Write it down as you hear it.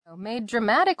made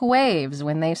dramatic waves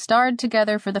when they starred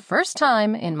together for the first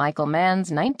time in Michael Mann's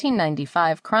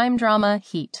 1995 crime drama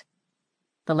Heat.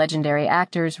 The legendary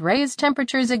actors raised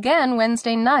temperatures again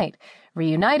Wednesday night,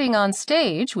 reuniting on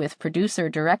stage with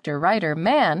producer-director-writer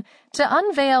Mann to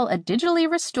unveil a digitally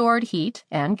restored Heat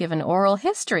and give an oral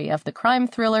history of the crime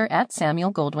thriller at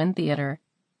Samuel Goldwyn Theater.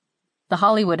 The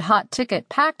Hollywood Hot Ticket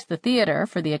packed the theater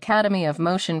for the Academy of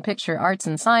Motion Picture Arts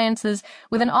and Sciences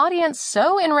with an audience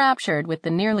so enraptured with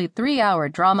the nearly 3-hour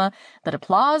drama that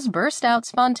applause burst out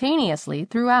spontaneously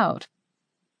throughout.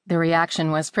 The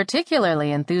reaction was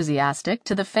particularly enthusiastic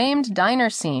to the famed diner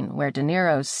scene where De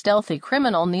Niro's stealthy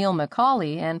criminal Neil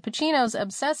McCauley and Pacino's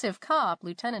obsessive cop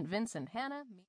Lieutenant Vincent Hanna